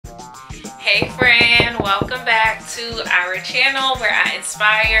Hey friend, welcome back to our channel where I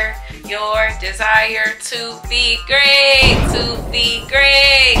inspire your desire to be great, to be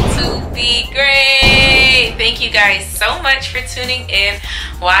great, to be great. Thank you guys so much for tuning in,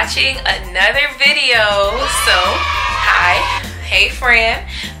 watching another video. So, hi. Hey friend,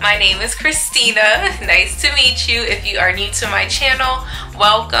 my name is Christina. Nice to meet you. If you are new to my channel,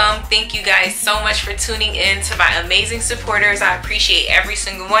 welcome. Thank you guys so much for tuning in to my amazing supporters. I appreciate every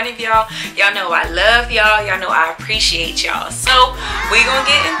single one of y'all. Y'all know I love y'all. Y'all know I appreciate y'all. So we're gonna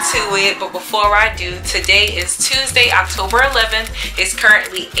get into it, but before I do, today is Tuesday, October 11th. It's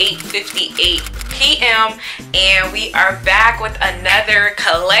currently 8:58 p.m. and we are back with another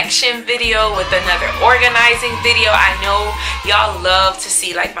collection video, with another organizing video. I know y'all love to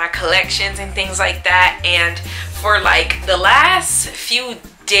see like my collections and things like that, and for like the last few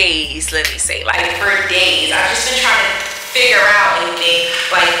days, let me say, like for days, I've just been trying to figure out anything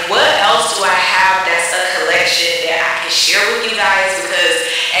like what else do I have that's a collection that I can share with you guys, because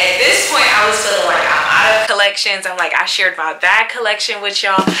at this point I was feeling like I'm out of collections. I'm like, I shared my bag collection with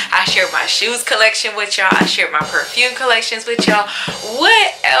y'all, I shared my shoes collection with y'all, I shared my perfume collections with y'all.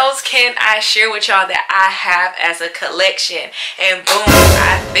 What else can I share with y'all that I have as a collection? And boom,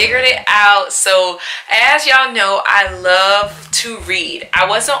 I figured it out. So as y'all know, I love to read. I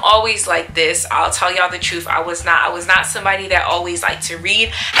wasn't always like this, I'll tell y'all the truth. I was not somebody that always liked to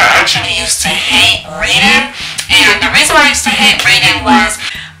read. I actually used to hate reading, and the reason why I used to hate reading was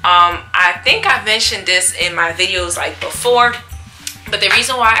I think I mentioned this in my videos like before, but the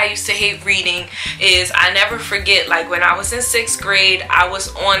reason why I used to hate reading is I never forget, like when I was in 6th grade, I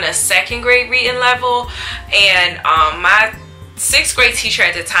was on a 2nd grade reading level, and my 6th grade teacher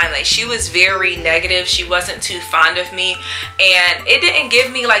at the time, like she was very negative. She wasn't too fond of me, and it didn't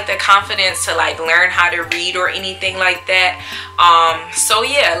give me like the confidence to like learn how to read or anything like that. So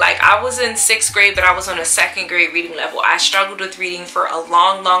yeah, like I was in 6th grade, but I was on a 2nd grade reading level. I struggled with reading for a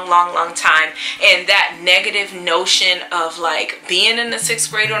long time, and that negative notion of like being in the 6th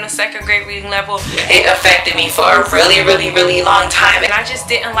grade on a 2nd grade reading level, it affected me for a really long time, and I just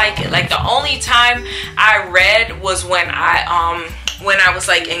didn't like it. Like the only time I read was when I was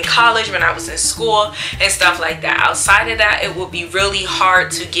like in college, when I was in school and stuff like that. Outside of that, it would be really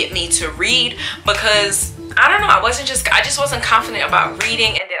hard to get me to read, because I don't know, I just wasn't confident about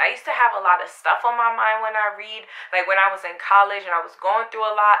reading. And then I used to have a lot of stuff on my mind when I read. Like when I was in college and I was going through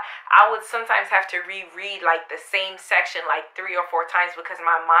a lot, I would sometimes have to reread like the same section like 3 or 4 times because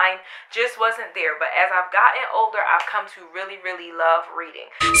my mind just wasn't there. But as I've gotten older, I've come to really love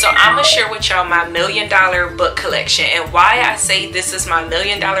reading. So I'm gonna share with y'all my $1 million book collection. And why I say this is my $1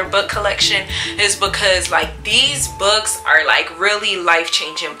 million book collection is because like these books are like really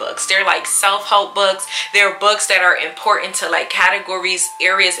life-changing books. They're like self-help books. They're books that are important to like categories,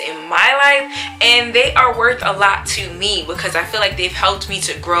 areas in my life, and they are worth a lot to me because I feel like they've helped me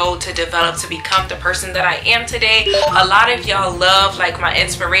to grow, to develop, to become the person that I am today. A lot of y'all love like my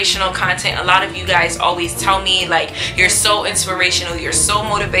inspirational content. A lot of you guys always tell me like, you're so inspirational, you're so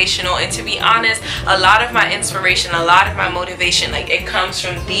motivational, and to be honest, a lot of my inspiration, a lot of my motivation, like it comes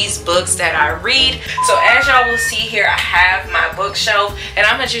from these books that I read. So as y'all will see here, I have my bookshelf, and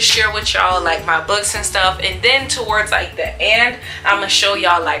I'm gonna just share with y'all like my books and stuff, and then towards like the end, I'm gonna show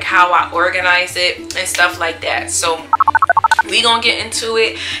y'all like how I organize it and stuff like that. So we gonna get into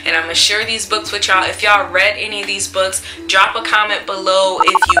it, and I'm gonna share these books with y'all. If y'all read any of these books, drop a comment below.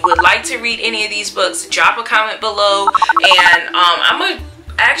 If you would like to read any of these books, drop a comment below. And I'm gonna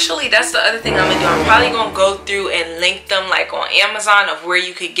actually, that's the other thing I'm gonna do. I'm probably gonna go through and link them like on Amazon of where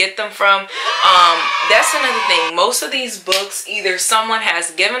you could get them from. That's another thing. Most of these books, either someone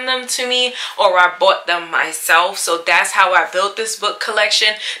has given them to me or I bought them myself. So that's how I built this book collection.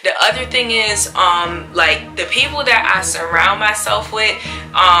 The other thing is like the people that I surround myself with,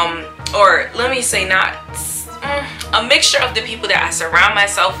 or let me say not a mixture of the people that I surround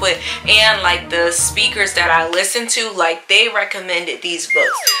myself with and like the speakers that I listen to, like they recommended these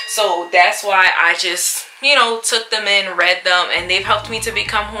books. So that's why I just, you know, took them in, read them, and they've helped me to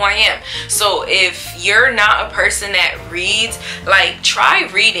become who I am. So if you're not a person that reads, like try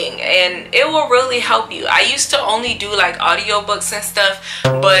reading and it will really help you. I used to only do like audiobooks and stuff,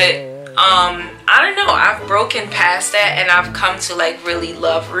 but I don't know, I've broken past that and I've come to like really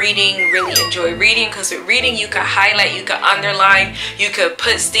love reading, really enjoy reading, because with reading you could highlight, you could underline, you could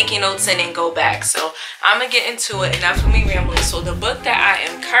put sticky notes in and go back. So I'm gonna get into it, enough of me rambling. So the book that I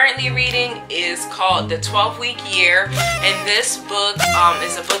am currently reading is called The 12-Week Year, and this book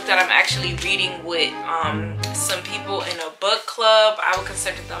is a book that I'm actually reading with some people in a book club. I would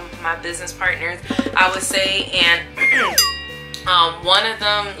consider them my business partners, I would say. And One of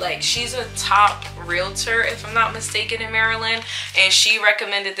them, like, she's a top realtor, if I'm not mistaken, in Maryland, and she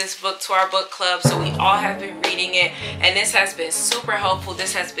recommended this book to our book club, so we all have been reading it, and this has been super helpful.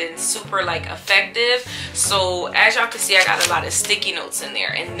 This has been super, like, effective. So as y'all can see, I got a lot of sticky notes in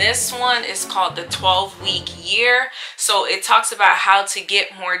there, and this one is called the 12-week year. So it talks about how to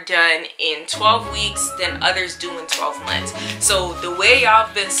get more done in 12 weeks than others do in 12 months. So the way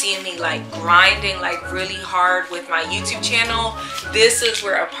y'all been seeing me, like, grinding like really hard with my YouTube channel, this is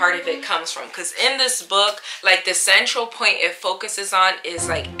where a part of it comes from. Because in this book, like, the central point it focuses on is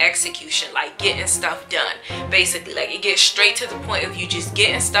like execution, like getting stuff done. Basically, like, it gets straight to the point of you just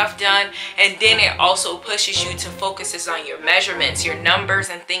getting stuff done, and then it also pushes you to focuses on your measurements, your numbers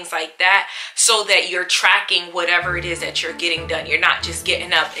and things like that, so that you're tracking whatever it is that you're getting done. You're not just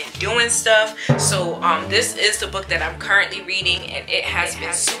getting up and doing stuff. So this is the book that I'm currently reading, and it has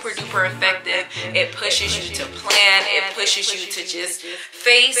been super duper effective. It pushes you to plan, it pushes you to just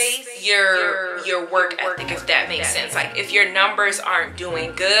face your work ethic, if that makes sense. Like, if your numbers aren't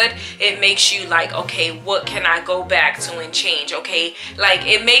doing good, it makes you like, okay, what can I go back to and change? Okay, like,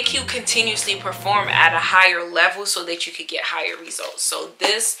 it makes you continuously perform at a higher level so that you could get higher results. So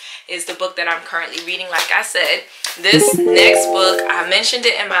this is the book that I'm currently reading. Like I said, this next book, I mentioned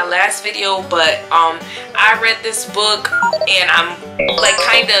it in my last video, but I read this book and I'm like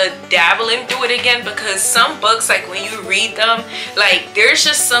kind of dabbling through it again, because some books, like, when you read them, like, there's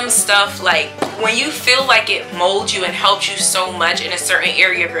just some stuff, like, when you feel like it molds you and helps you so much in a certain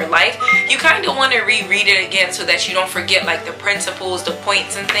area of your life, you kind of want to reread it again so that you don't forget, like, the principles, the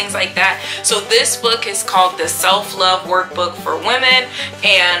points and things like that. So this book is called The Self-Love Workbook for Women,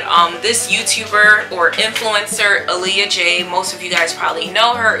 and this YouTuber or influencer, Aaliyah J, most of you guys probably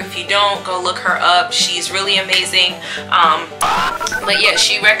know her. If you don't, go look her up. She's really amazing. But yeah,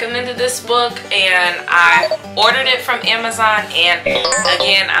 she recommended this book and I ordered it from Amazon, and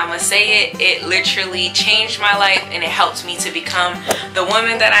again, I'm gonna say it, it literally changed my life and it helped me to become the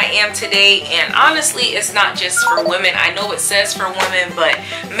woman that I am today. And honestly, it's not just for women. I know it says for women, but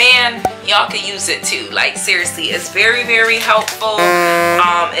man, y'all could use it too. Like, seriously, it's very, very helpful.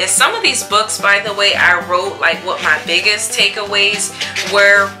 And some of these books, by the way, I wrote like what my biggest takeaways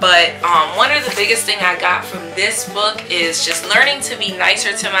were, but one of the biggest thing I got from this book is just learning to be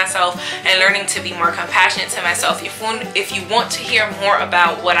nicer to myself and learning to be more compassionate to myself. If you want to hear more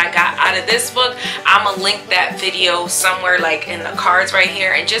about what I got out of this book, I'm gonna link that video somewhere, like in the cards right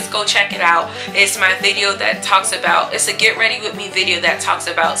here, and just go check it out. It's my video that talks about, it's a get ready with me video that talks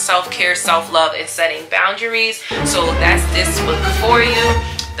about self-care, self-love, and setting boundaries. So that's this book for you.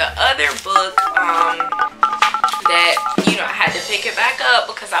 The other book that, you know, I had to pick it back up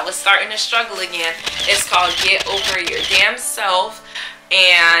because I was starting to struggle again, it's called Get Over Your Damn Self,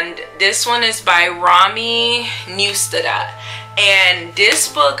 and this one is by ROMI NEUSTADT. And this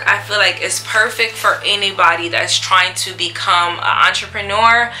book, I feel like, is perfect for anybody that's trying to become an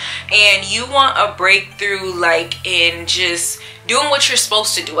entrepreneur and you want a breakthrough, like, in just doing what you're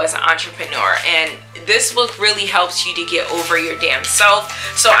supposed to do as an entrepreneur. And this book really helps you to get over your damn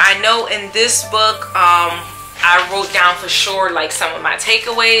self. So I know in this book, I wrote down for sure like some of my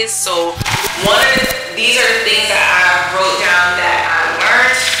takeaways. So these are the things that I wrote down that I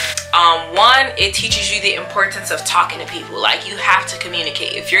learned. One, it teaches you the importance of talking to people. Like, you have to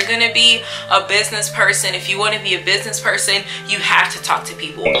communicate. If you're gonna be a business person, if you want to be a business person, you have to talk to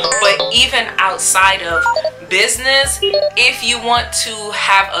people. But even outside of business, if you want to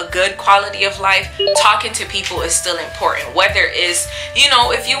have a good quality of life, talking to people is still important. Whether it's, you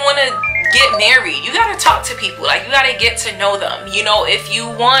know, if you want to get married, you gotta talk to people. Like, you gotta get to know them. You know, if you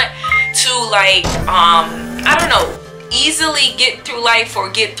want to, like, I don't know, easily get through life or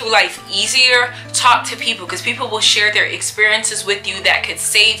get through life easier, talk to people, because people will share their experiences with you that could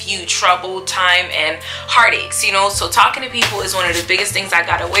save you trouble, time, and heartaches, you know. So talking to people is one of the biggest things I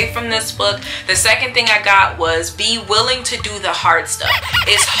got away from this book. The second thing I got was be willing to do the hard stuff.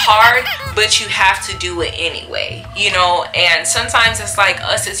 It's hard, but you have to do it anyway, you know. And sometimes it's like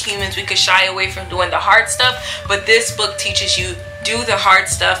us as humans, we could shy away from doing the hard stuff, but this book teaches you do the hard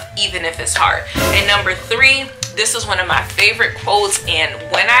stuff even if it's hard. And number three, this is one of my favorite quotes, and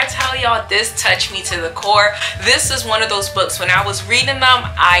when I tell y'all, this touched me to the core. This is one of those books, when I was reading them,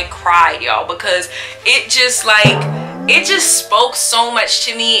 I cried, y'all, because it just, like, it just spoke so much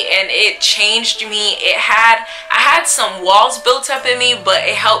to me and it changed me. I had some walls built up in me, but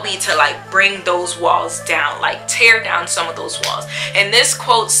it helped me to like bring those walls down, like tear down some of those walls. And this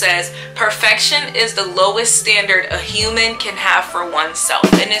quote says, perfection is the lowest standard a human can have for oneself.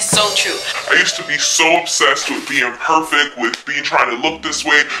 And it's so true. I used to be so obsessed with being perfect, with trying to look this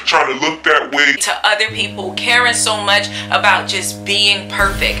way, trying to look that way, to other people, caring so much about just being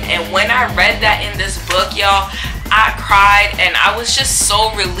perfect. And when I read that in this book, y'all, I cried and I was just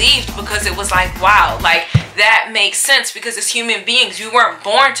so relieved, because it was like, wow, like that makes sense, because as human beings, we weren't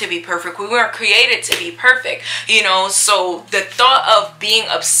born to be perfect. We weren't created to be perfect, you know. So the thought of being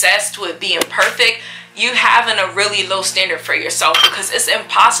obsessed with being perfect, you having a really low standard for yourself, because it's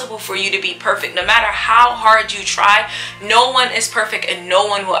impossible for you to be perfect. No matter how hard you try, no one is perfect and no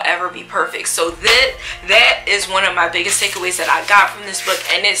one will ever be perfect. So that is one of my biggest takeaways that I got from this book,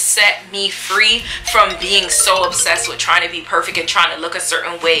 and it set me free from being so obsessed with trying to be perfect and trying to look a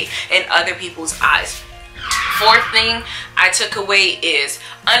certain way in other people's eyes. Fourth thing I took away is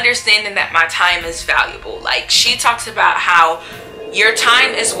understanding that my time is valuable. Like, she talks about how your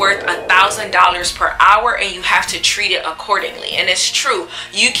time is worth $1,000 per hour and you have to treat it accordingly. And it's true.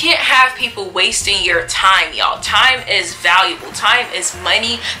 You can't have people wasting your time, y'all. Time is valuable. Time is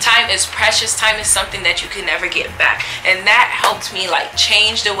money. Time is precious. Time is something that you can never get back. And that helped me like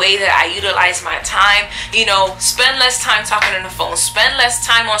change the way that I utilize my time. You know, spend less time talking on the phone. Spend less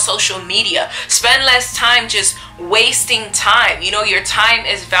time on social media. Spend less time just wasting time. You know, your time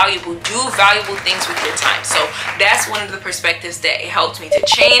is valuable. Do valuable things with your time. So that's one of the perspectives that it helped me to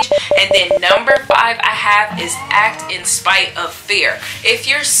change. And then number 5 I have is act in spite of fear. If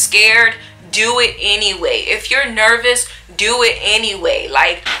you're scared, do it anyway. If you're nervous, do it anyway.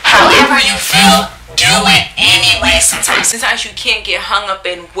 Like, however you feel, do it anyway. Sometimes you can't get hung up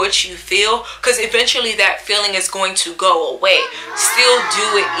in what you feel, because eventually that feeling is going to go away. Still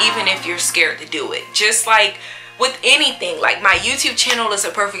do it even if you're scared to do it. Just like with anything, like my YouTube channel is a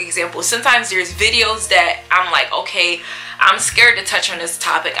perfect example. Sometimes there's videos that I'm like, okay, I'm scared to touch on this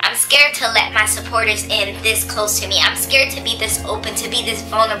topic. I'm scared to let my supporters in this close to me. I'm scared to be this open, to be this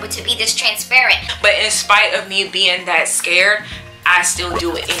vulnerable, to be this transparent. But in spite of me being that scared, I still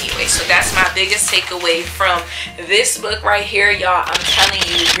do it anyway. So that's my biggest takeaway from this book right here, y'all. I'm telling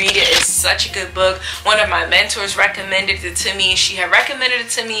you, read it. It's such a good book. One of my mentors recommended it to me. She had recommended it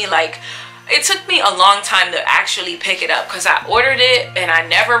to me like, it took me a long time to actually pick it up, because I ordered it and I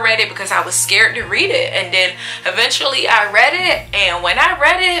never read it because I was scared to read it. And then eventually I read it, and when I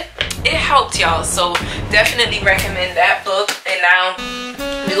read it, it helped, y'all. So definitely recommend that book. And now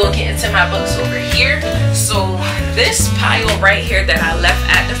we will get into my books over here. So this pile right here that I left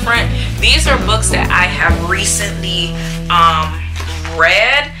at the front, these are books that I have recently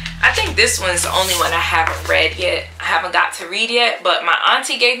read. I think this one's the only one I haven't read yet. I haven't got to read yet, but my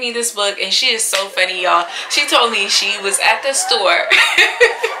auntie gave me this book, and she is so funny, y'all. She told me she was at the store.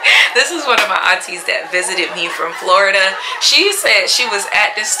 This is one of my aunties that visited me from Florida. She said she was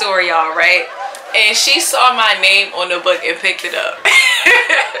at the store, y'all, right? And she saw my name on the book and picked it up.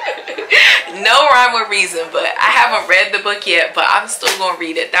 No rhyme or reason, but I haven't read the book yet, but I'm still gonna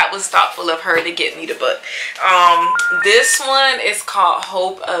read it. That was thoughtful of her to get me the book. This one is called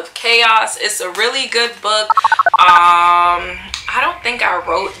Hope of Chaos. It's a really good book. I don't think I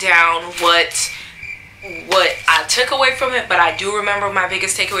wrote down what I took away from it, but I do remember my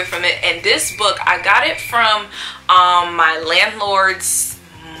biggest takeaway from it. And this book, I got it from my landlord's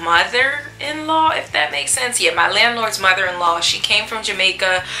mother-in-law, if that makes sense. Yeah, my landlord's mother-in-law. She came from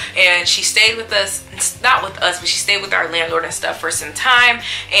Jamaica and she stayed with us, not with us, but she stayed with our landlord and stuff for some time.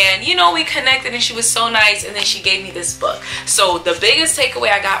 And you know, we connected and she was so nice, and then she gave me this book. So the biggest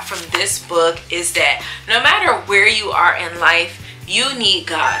takeaway I got from this book is that no matter where you are in life, you need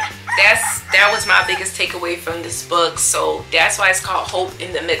God. That was my biggest takeaway from this book. So that's why it's called Hope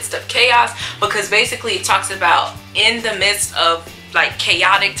in the Midst of Chaos, because basically it talks about in the midst of like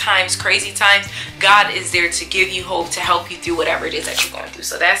chaotic times, crazy times, God is there to give you hope, to help you through whatever it is that you're going through.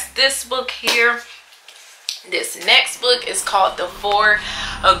 So that's this book here. This next book is called The 4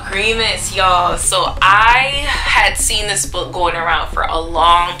 Agreements, y'all. So I had seen this book going around for a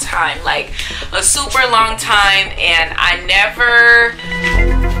long time, like a super long time, and I never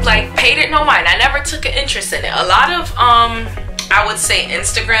like paid it no mind. I never took an interest in it. A lot of I would say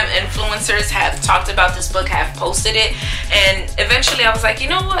Instagram influencers have talked about this book, have posted it, and eventually I was like, you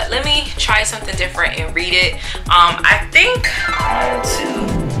know what, let me try something different and read it. I think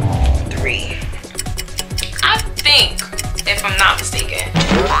 1, 2, 3. I think, if I'm not mistaken,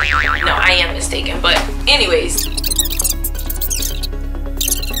 no, I am mistaken, but anyways,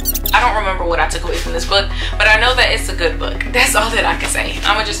 I don't remember what I took away from this book, but I know that it's a good book. That's all that I can say.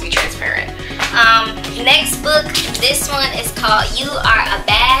 I'm gonna just be transparent. Next book, this one is called You Are a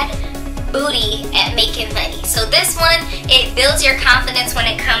Bad Booty at Making Money. So this one, it builds your confidence when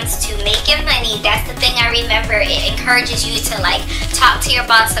it comes to making money. That's the thing I remember. It encourages you to like talk to your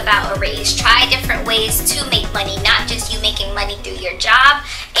boss about a raise. Try different ways to make money, not just you making money through your job.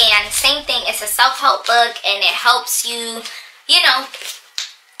 And same thing, it's a self-help book and it helps you, you know,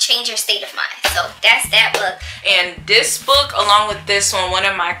 change your state of mind. So that's that book. And this book, along with this one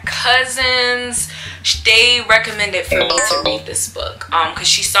of my cousins, they recommended for me to read this book because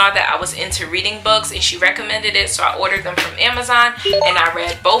she saw that I was into reading books and she recommended it, so I ordered them from Amazon and I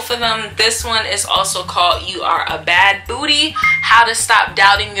read both of them. This one is also called You Are a Bad Booty: How to Stop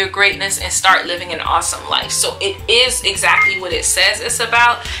Doubting Your Greatness and Start Living an Awesome Life. So it is exactly what it says it's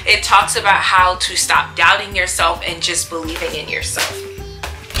about. It talks about how to stop doubting yourself and just believing in yourself.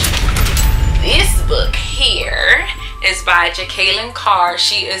 This book here is by JEKALYN CARR.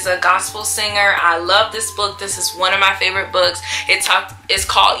 She is a gospel singer. I love this book. This is one of my favorite books. It's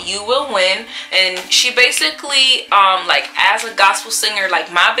called You Will Win, and she basically like as a gospel singer,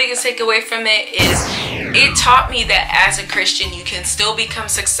 like my biggest takeaway from it is it taught me that as a Christian you can still become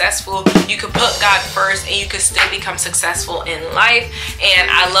successful. You can put God first and you can still become successful in life. And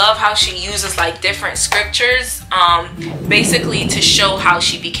I love how she uses like different scriptures basically to show how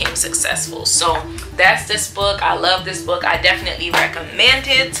she became successful. So that's this book. I love this book. I definitely recommend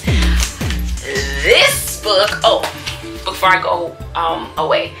it. This book, oh, before I go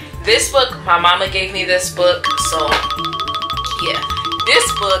away, this book, my mama gave me this book. So yeah,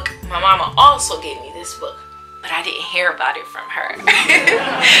 this book, my mama also gave me this book, but I didn't hear about it from her.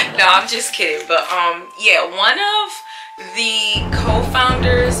 No, I'm just kidding. But yeah, one of the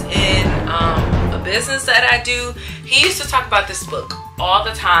co-founders in a business that I do, he used to talk about this book all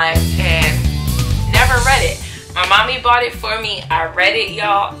the time and never read it. My mommy bought it for me. I read it,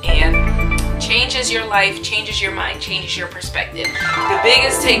 y'all, and changes your life, changes your mind, changes your perspective. The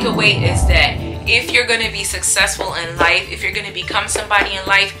biggest takeaway is that if you're going to be successful in life, if you're going to become somebody in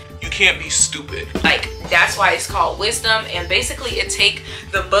life, You can't be stupid. like, that's why it's called wisdom. And basically it take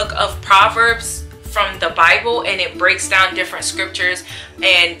the book of Proverbs from the Bible and it breaks down different scriptures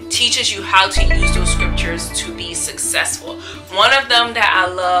and teaches you how to use those scriptures to be successful. One of them that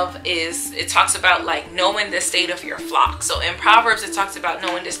I love is it talks about like knowing the state of your flock. So in Proverbs it talks about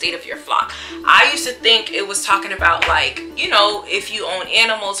knowing the state of your flock. I used to think it was talking about like, you know, if you own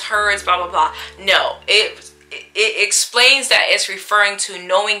animals, herds, blah blah blah. No, it explains that it's referring to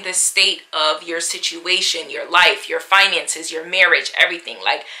knowing the state of your situation, your life, your finances, your marriage, everything.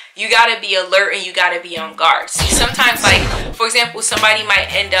 Like, you gotta be alert and you gotta be on guard. See, sometimes, like, for example, somebody might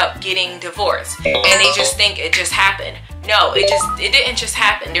end up getting divorced and they just think it just happened. No, it didn't just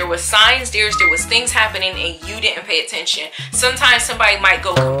happen. There was signs, there was things happening and you didn't pay attention. Sometimes somebody might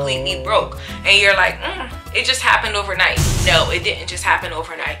go completely broke and you're like, it just happened overnight. No, it didn't just happen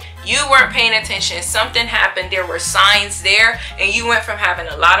overnight. You weren't paying attention. Something happened. There were signs there and you went from having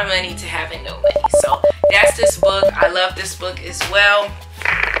a lot of money to having no money. So that's this book. I love this book as well.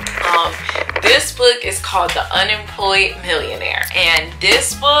 This book is called The Unemployed Millionaire. And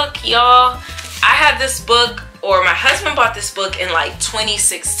this book, y'all, I had this book, or my husband bought this book in like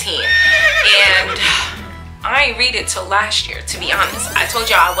 2016. And I ain't read it till last year, to be honest. I told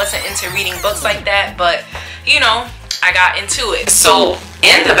y'all I wasn't into reading books like that, but you know, I got into it. So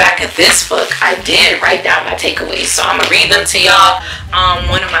in the back of this book, I did write down my takeaways. So I'm gonna read them to y'all.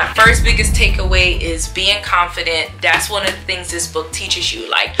 One of my first biggest takeaway is being confident. That's one of the things this book teaches you.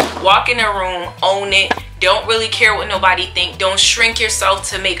 Like, walk in a room, own it. Don't really care what nobody think. Don't shrink yourself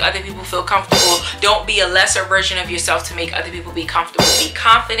to make other people feel comfortable. Don't be a lesser version of yourself to make other people be comfortable. Be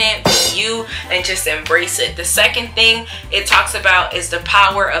confident, be you, and just embrace it. The second thing it talks about is the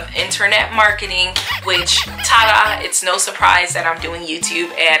power of internet marketing, which, ta-da, it's no surprise that I'm doing YouTube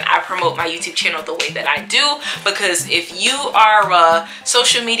and I promote my YouTube channel the way that I do, because if you are a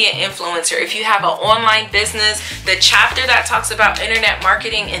social media influencer, if you have an online business, the chapter that talks about internet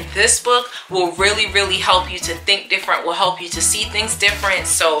marketing in this book will really help you to think different, will help you to see things different.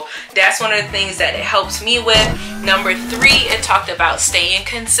 So that's one of the things that it helps me with. Number 3, it talked about staying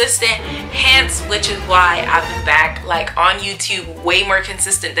consistent, hence which is why I've been back like on YouTube way more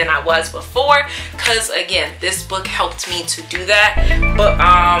consistent than I was before, because again, this book helped me to do that. But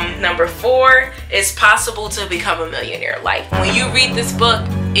number 4, it's possible to become a millionaire. Like, when you read this book,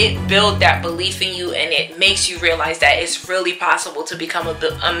 it builds that belief in you, and it makes you realize that it's really possible to become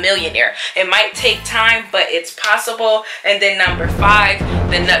a millionaire. It might take time, but it's possible. And then number 5,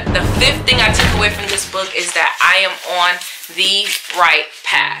 the 5th thing I took away from this book is that I am on the right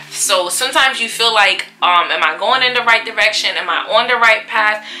path. So sometimes you feel like, am I going in the right direction? Am I on the right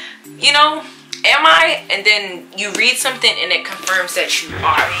path? You know, am I? And then you read something and it confirms that you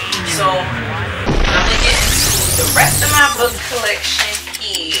are. So I'm gonna get into the rest of my book collection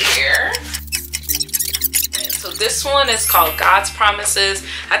here. So this one is called God's Promises.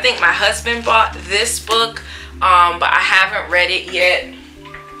 I think my husband bought this book, but I haven't read it yet.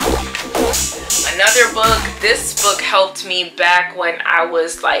 Another book, this book helped me back when I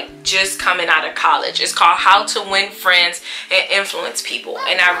was like just coming out of college. It's called How to Win Friends and Influence People.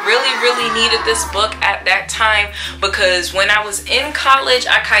 And I really needed this book at that time, because when I was in college,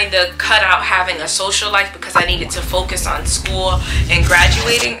 I kind of cut out having a social life because I needed to focus on school and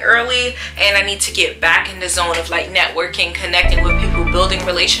graduating early. And I need to get back in the zone of like networking, connecting with people, building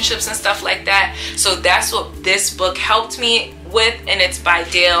relationships and stuff like that. So that's what this book helped me with, and it's by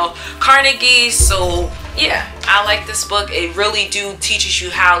Dale Carnegie. So yeah, I like this book. It really teaches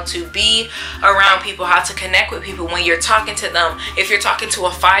you how to be around people, how to connect with people when you're talking to them. If you're talking to a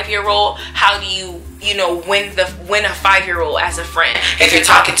 5-year-old, how do you win a 5-year-old as a friend? If you're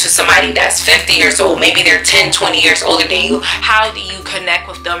talking to somebody that's 50 years old, maybe they're 10, 20 years older than you, how do you connect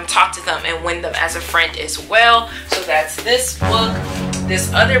with them, talk to them, and win them as a friend as well? So that's this book.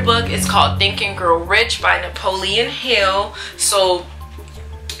 This other book is called Think and Grow Rich by Napoleon Hill. So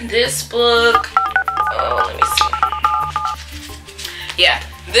this book, let me see. Yeah,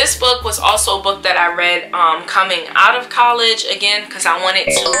 this book was also a book that I read coming out of college, again, because I wanted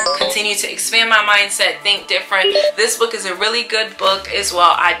to continue to expand my mindset, think different. This book is a really good book as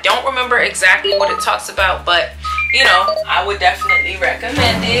well. I don't remember exactly what it talks about, but you know, I would definitely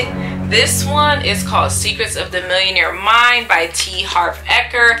recommend it. This one is called Secrets of the Millionaire Mind by HARV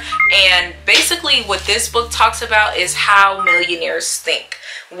EKER. And basically what this book talks about is how millionaires think,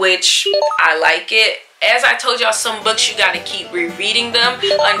 which I like it. As I told y'all, some books you got to keep rereading them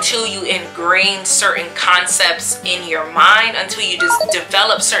until you ingrain certain concepts in your mind, until you just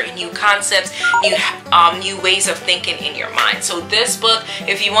develop certain new concepts, new ways of thinking in your mind. So this book,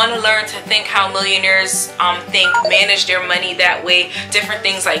 if you want to learn to think how millionaires think, manage their money that way, different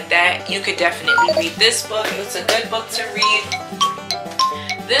things like that, you could definitely read this book. It's a good book to read.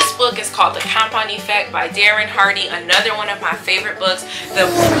 This book is called The Compound Effect by Darren Hardy, another one of my favorite books. The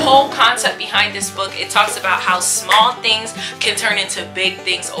whole concept behind this book, it talks about how small things can turn into big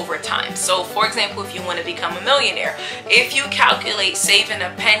things over time. So for example, if you want to become a millionaire, if you calculate saving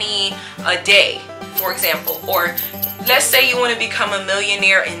a penny a day, for example, or let's say you want to become a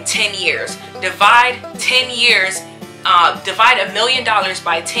millionaire in 10 years, divide 10 years, divide $1 million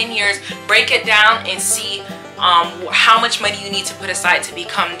by 10 years, break it down and see how much money you need to put aside to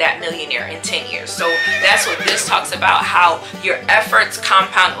become that millionaire in 10 years. So that's what this talks about, how your efforts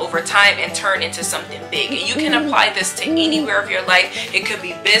compound over time and turn into something big. And you can apply this to anywhere of your life. It could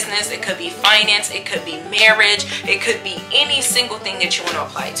be business, it could be finance, it could be marriage, it could be any single thing that you want to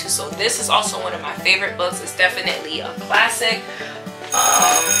apply to. So this is also one of my favorite books. It's definitely a classic.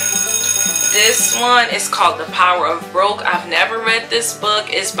 This one is called The Power of Broke. I've never read this book.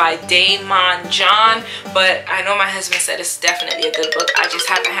 It's by Damon John, but I know my husband said it's definitely a good book. I just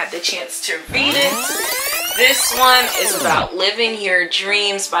haven't had the chance to read it. This one is about Living Your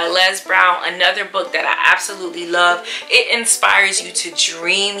Dreams by Les Brown, another book that I absolutely love. It inspires you to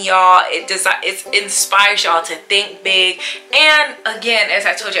dream, y'all. It inspires y'all to think big. And again, as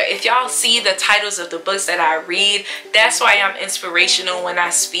I told you, if y'all see the titles of the books that I read, that's why I'm inspirational when I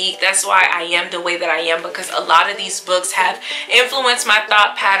speak. That's why I am the way that I am, because a lot of these books have influenced my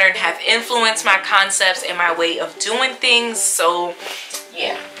thought pattern, have influenced my concepts and my way of doing things. So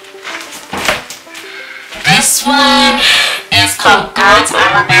yeah. This one is called God's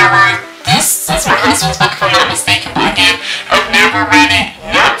Arabella. This is my husband's book, if I'm not mistaken, but again, I've never read it,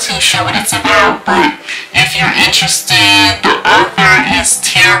 not too sure what it's about, but if you're interested, the author is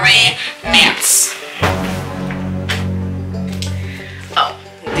Terry Nance. Oh,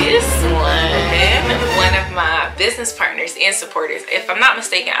 this one of my business partners and supporters, if I'm not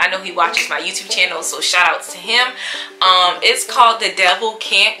mistaken, I know he watches my YouTube channel, so shout outs to him. It's called The Devil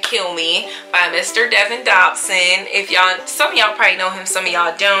Can't Kill Me by Mr. Devin Dobson. If y'all, some of y'all probably know him, some of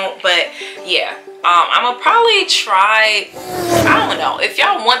y'all don't, but yeah, I'm gonna probably try, I don't know. If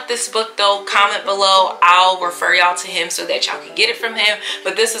y'all want this book though, comment below. I'll refer y'all to him so that y'all can get it from him.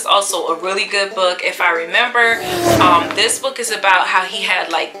 But this is also a really good book. If I remember, this book is about how he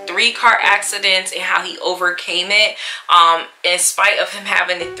had like 3 car accidents and how he overcame it. In spite of him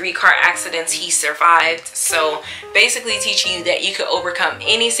having the 3 car accidents, he survived. So basically teaching you that you can overcome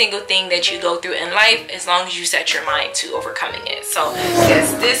any single thing that you go through in life as long as you set your mind to overcoming it. So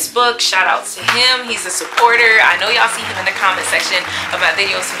yes, this book, shout outs to him. He's a supporter. I know y'all see him in the comment section of my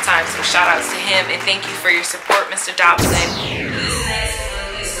videos sometimes, so shout outs to him and thank you for your support, Mr. Dobson. This next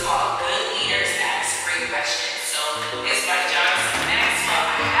book is called Good Leaders Ask Great Questions. So it's by Jonathan Maxwell.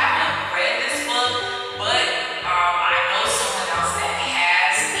 I haven't read this book, but I know someone else that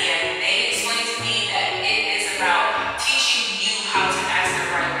has, and they explained to me that it is about teaching you how to ask the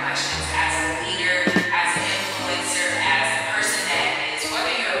right questions as a leader, as an influencer, as a person that is,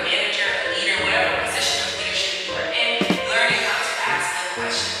 whether you're a manager, a leader, whatever position of leadership you are in, learning how to ask good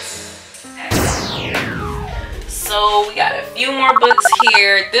questions. So we got a few more books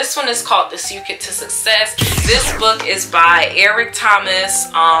here. This one is called The Secret to Success. This book is by Eric Thomas,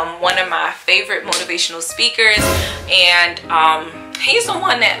 one of my favorite motivational speakers, and he's the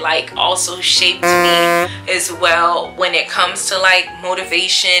one that like also shaped me as well when it comes to like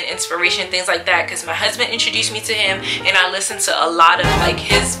motivation, inspiration, things like that, because my husband introduced me to him and I listened to a lot of like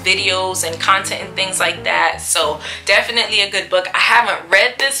his videos and content and things like that. So definitely a good book. I haven't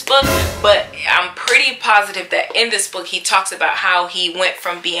read this book, but I'm pretty positive that in this book he talks about how he went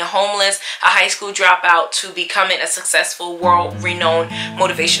from being homeless, a high school dropout, to becoming a successful world-renowned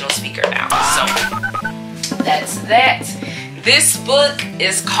motivational speaker now. So that's that. This book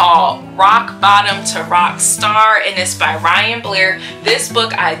is called Rock Bottom to Rock Star, and it's by Ryan Blair. This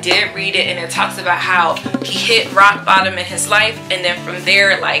book, I did read it, and it talks about how he hit rock bottom in his life, and then from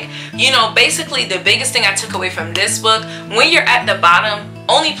there, like, you know, basically the biggest thing I took away from this book, when you're at the bottom,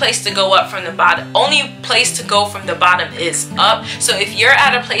 only place to go up from the bottom, only place to go from the bottom is up. So if you're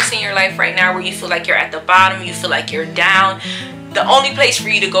at a place in your life right now where you feel like you're at the bottom, you feel like you're down, the only place for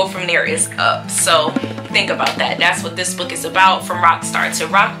you to go from there is up. So think about that. That's what this book is about, from rock star to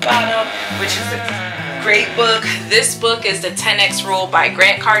rock bottom, which is a great book. This book is The 10X Rule by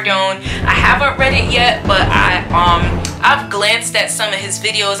Grant Cardone. I haven't read it yet, but I've glanced at some of his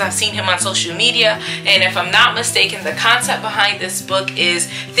videos. I've seen him on social media, and if I'm not mistaken, the concept behind this book is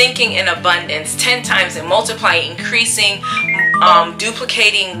thinking in abundance, 10 times and multiplying, increasing,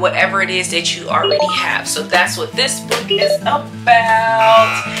 duplicating whatever it is that you already have. So that's what this book is about.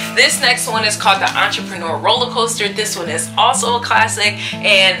 This next one is called The Entrepreneur Roller Coaster. This one is also a classic,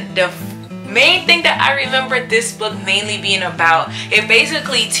 and the main thing that I remember this book mainly being about, it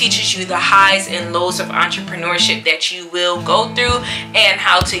basically teaches you the highs and lows of entrepreneurship that you will go through and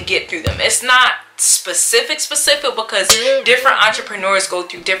how to get through them. It's not specific because different entrepreneurs go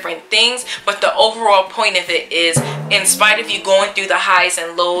through different things, but the overall point of it is, in spite of you going through the highs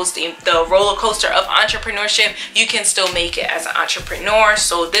and lows, the roller coaster of entrepreneurship, you can still make it as an entrepreneur.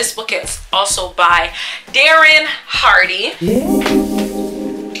 So this book is also by Darren Hardy.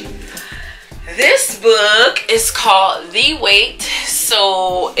 This book is called The Wait.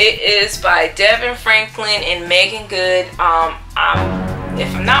 So it is by Devin Franklin and Megan Good.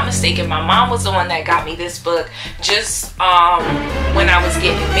 If I'm not mistaken, my mom was the one that got me this book just when I was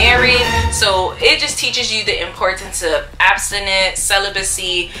getting married. So it just teaches you the importance of abstinence,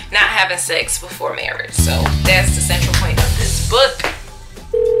 celibacy, not having sex before marriage. So that's the central point of this book.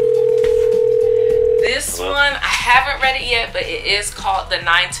 This one, I haven't read it yet, but it is called The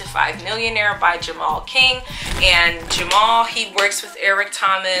 9 to 5 Millionaire by Jemal King. And Jemal, he works with Eric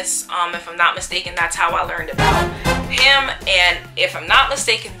Thomas. If I'm not mistaken, that's how I learned about him. And if I'm not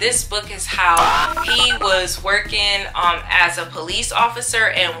mistaken, this book is how he was working as a police officer.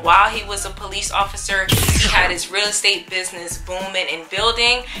 And while he was a police officer, he had his real estate business booming and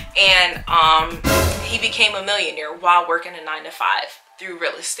building. And he became a millionaire while working a 9 to 5. Through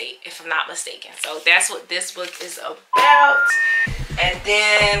real estate, if I'm not mistaken. So that's what this book is about. And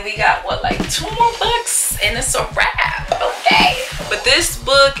then we got what, like 2 more books and it's a wrap. Okay, but this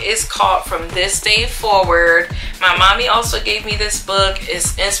book is called From This Day Forward. My mommy also gave me this book.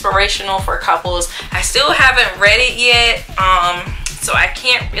 It's inspirational for couples. I still haven't read it yet, so I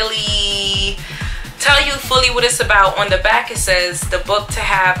can't really tell you fully what it's about. On the back it says the book to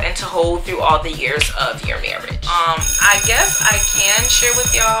have and to hold through all the years of your marriage. I guess I can share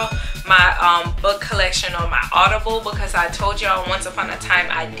with y'all my book collection on my Audible, because I told y'all once upon a time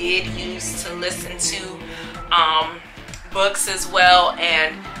I did use to listen to books as well.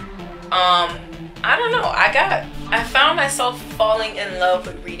 And I don't know, I got I found myself falling in love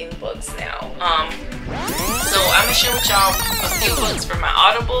with reading books now. So I'm gonna share with y'all a few books from my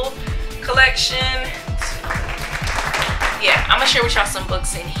Audible collection. Yeah, I'm gonna share with y'all some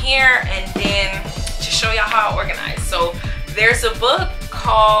books in here and then to show y'all how I organize. So there's a book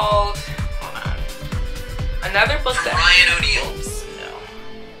called, hold on, another book that Ryan O'Neal.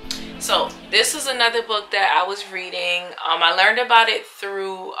 So this is another book that I was reading. I learned about it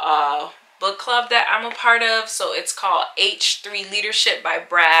through a book club that I'm a part of. So it's called H3 Leadership by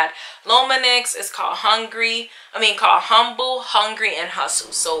Brad Lomanix. It's called Humble, Hungry, and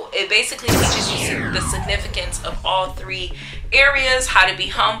Hustle. So it basically teaches you the significance of all three areas: how to be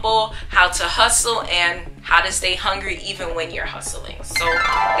humble, how to hustle, and how to stay hungry even when you're hustling. So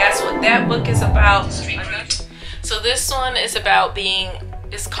that's what that book is about. So this one is about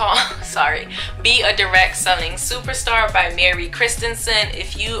it's called, Be a Direct Selling Superstar by Mary Christensen.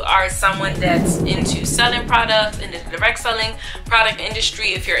 If you are someone that's into selling products in the direct selling product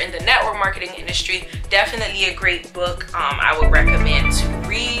industry, if you're in the network marketing industry, definitely a great book I would recommend to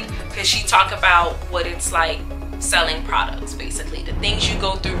read, because she talks about what it's like selling products, basically the things you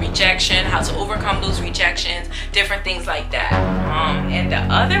go through, rejection, how to overcome those rejections, different things like that. And the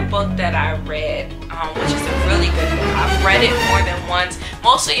other book that I read, which is a really good book, I've read it more than once.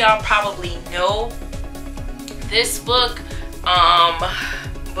 Most of y'all probably know this book,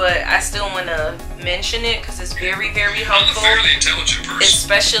 but I still want to mention it because it's very, very helpful. I'm a fairly intelligent person.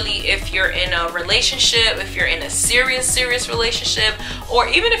 Especially if you're in a relationship, if you're in a serious relationship, or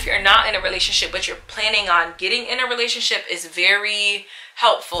even if you're not in a relationship but you're planning on getting in a relationship, is very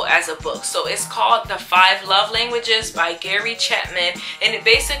helpful as a book. So it's called The 5 Love Languages by Gary Chapman, and it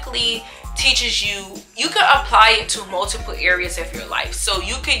basically teaches you can apply it to multiple areas of your life. So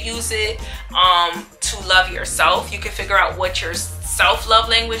you could use it to love yourself. You can figure out what your self-love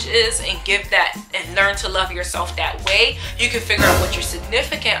language is and give that and learn to love yourself that way. You can figure out what your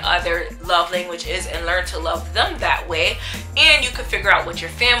significant other love language is and learn to love them that way. And you can figure out what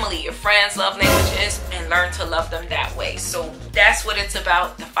your family, your friends' love language is and learn to love them that way. So that's what it's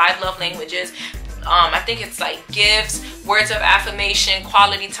about, the 5 love languages. I think it's like gifts, words of affirmation,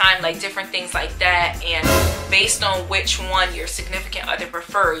 quality time, like different things like that. And based on which one your significant other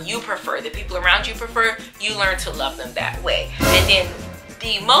you prefer, the people around you prefer, you learn to love them that way. And then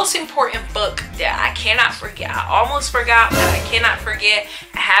the most important book that I cannot forget, I almost forgot, but I cannot forget,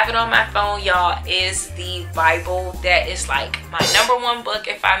 I have it on my phone, y'all, is the Bible. That is like my #1 book,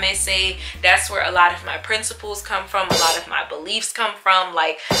 if I may say. That's where a lot of my principles come from, a lot of my beliefs come from.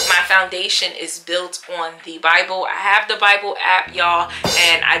 Like, my foundation is built on the Bible. I have the Bible app, y'all,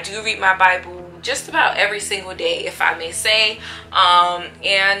 and I do read my Bible just about every single day, if I may say.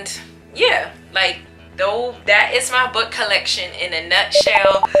 And yeah, like, though, that is my book collection in a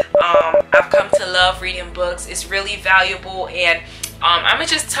nutshell. I've come to love reading books. It's really valuable, and I'm gonna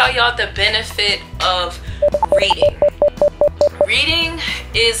just tell y'all the benefit of reading. Reading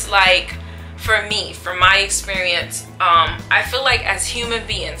is like, for me, from my experience, I feel like as human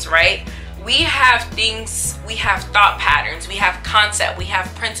beings, right, we have things, we have thought patterns, we have concept, we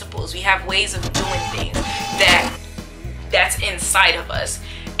have principles, we have ways of doing things that's inside of us.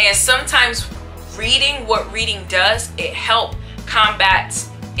 And sometimes reading, what reading does, it helps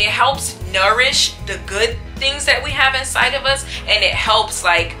nourish the good things that we have inside of us, and it helps,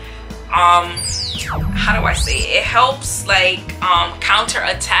 like, how do I say it? It helps, like,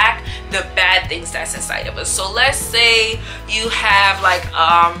 counterattack the bad things that's inside of us. So let's say you have, like,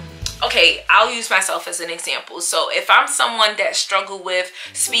 okay, I'll use myself as an example. So if I'm someone that struggle with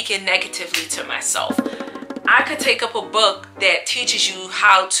speaking negatively to myself, I could take up a book that teaches you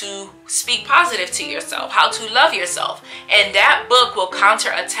how to speak positive to yourself, how to love yourself. And that book will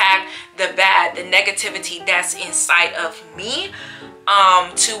counterattack the bad, the negativity that's inside of me,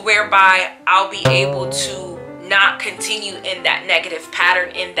 to whereby I'll be able to not continue in that negative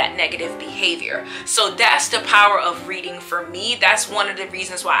pattern, in that negative behavior. So that's the power of reading for me. That's one of the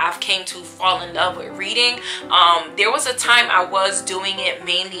reasons why I've came to fall in love with reading. There was a time I was doing it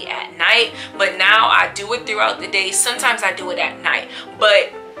mainly at night, but now I do it throughout the day. Sometimes I do it at night,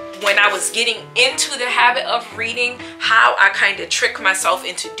 but when I was getting into the habit of reading, how I kind of trick myself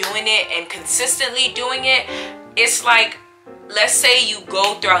into doing it and consistently doing it, it's like, let's say you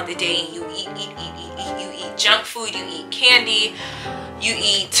go throughout the day and you eat junk food, you eat candy, you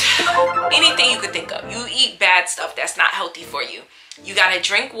eat anything you could think of. You eat bad stuff that's not healthy for you. You gotta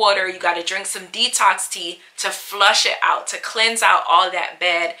drink water, you gotta drink some detox tea to flush it out, to cleanse out all that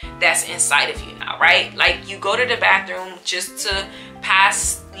bad that's inside of you now, right? Like, you go to the bathroom just to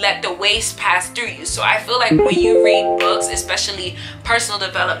let the waste pass through you. So I feel like when you read books, especially personal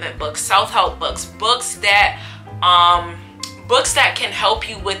development books, self-help books, books that books that can help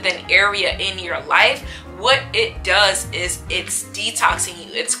you with an area in your life, what it does is it's detoxing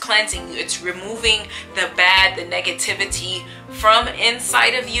you, it's cleansing you, it's removing the bad, the negativity from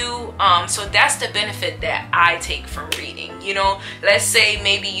inside of you. So that's the benefit that I take from reading. You know, let's say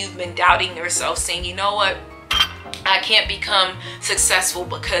maybe you've been doubting yourself, saying, you know what, I can't become successful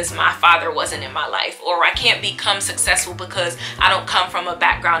because my father wasn't in my life, or I can't become successful because I don't come from a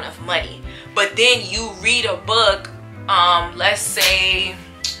background of money. But then you read a book, let's say,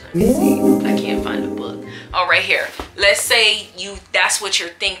 let me see, I can't find a book. Oh, right here. Let's say that's what you're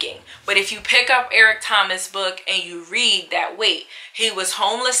thinking. But if you pick up Eric Thomas' book and you read that, wait, he was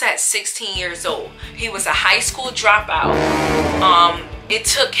homeless at 16 years old. He was a high school dropout. It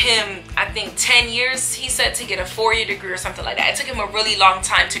took him, I think, 10 years, he said, to get a 4-year degree or something like that. It took him a really long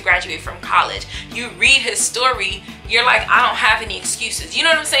time to graduate from college. You read his story, you're like, I don't have any excuses. You know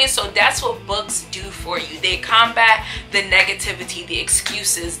what I'm saying? So that's what books do for you. They combat the negativity, the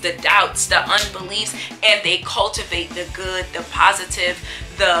excuses, the doubts, the unbeliefs, and they cultivate the good, the positive,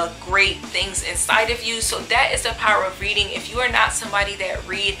 the great things inside of you. So that is the power of reading. If you are not somebody that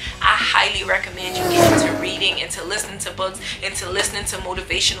read, I highly recommend you get into reading, into listening to books, into listening to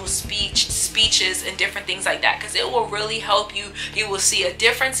motivational speeches and different things like that, because it will really help you. You will see a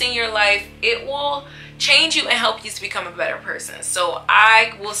difference in your life. It will change you and help you to become a better person. So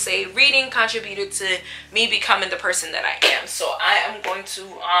I will say reading contributed to me becoming the person that I am. So I am going to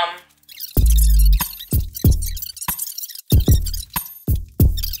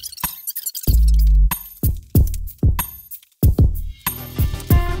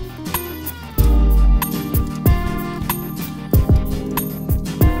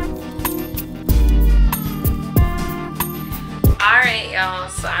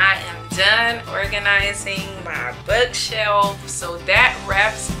so I am done organizing my bookshelf. So that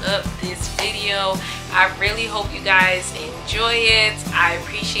wraps up this video. I really hope you guys enjoy it. I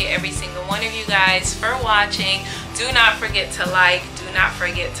appreciate every single one of you guys for watching. Do not forget to like, do not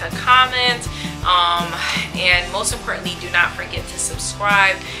forget to comment, and most importantly, do not forget to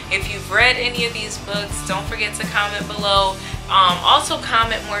subscribe. If you've read any of these books, don't forget to comment below. Also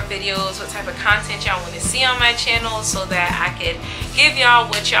comment more videos, what type of content y'all want to see on my channel, so that I could give y'all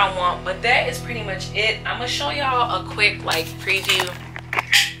what y'all want. But that is pretty much it. I'm gonna show y'all a quick like preview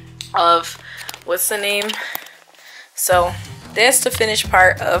of what's the name. So that's the finished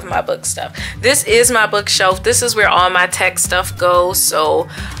part of my book stuff. This is my bookshelf. This is where all my tech stuff goes. So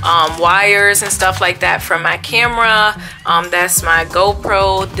wires and stuff like that from my camera. That's my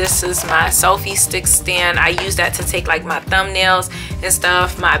GoPro. This is my selfie stick stand. I use that to take like my thumbnails and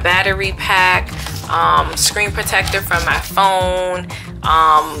stuff. My battery pack, screen protector from my phone,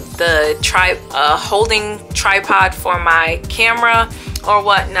 the holding tripod for my camera or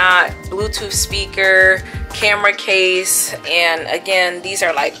whatnot, Bluetooth speaker, camera case, and again, these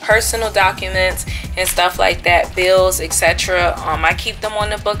are like personal documents and stuff like that, bills, etc. I keep them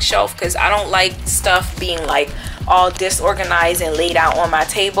on the bookshelf because I don't like stuff being like all disorganized and laid out on my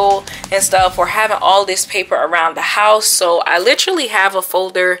table and stuff, or having all this paper around the house. So I literally have a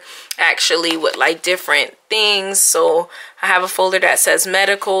folder actually with like different things. So I have a folder that says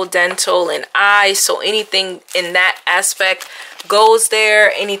medical, dental, and eye. So anything in that aspect goes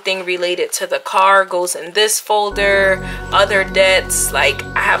there. Anything related to the car goes in this folder. Other debts, like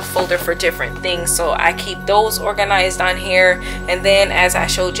I have a folder for different things, so I keep those organized on here. And then as I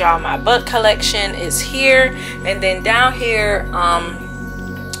showed y'all, my book collection is here. And then down here,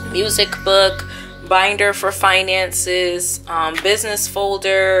 music book, binder for finances, business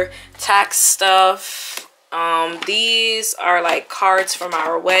folder, tax stuff. These are like cards from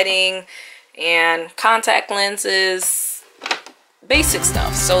our wedding, and contact lenses, basic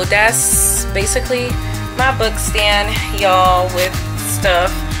stuff. So that's basically my book stand, y'all, with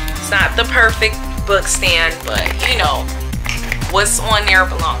stuff. It's not the perfect book stand, but you know, what's on there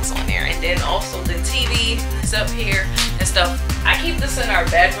belongs on there. And then also the TV is up here and stuff. I keep this in our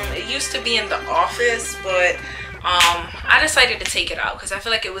bedroom. It used to be in the office, but I decided to take it out because I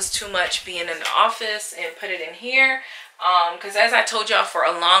feel like it was too much being in the office, and put it in here. Because as I told y'all, for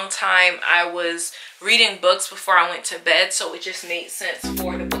a long time I was reading books before I went to bed, so it just made sense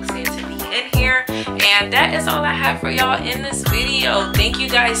for the book stand to be in here. And that is all I have for y'all in this video. Thank you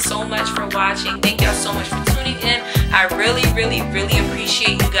guys so much for watching. Thank y'all so much for tuning in. I really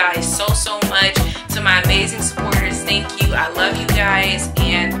appreciate you guys so much. To my amazing supporters, thank you. I love you guys,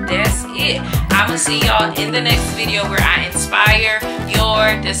 and that's it. I'm gonna see y'all in the next video where I inspire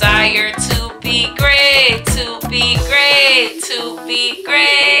your desire to be great, to be great, to be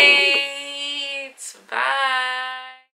great. Bye.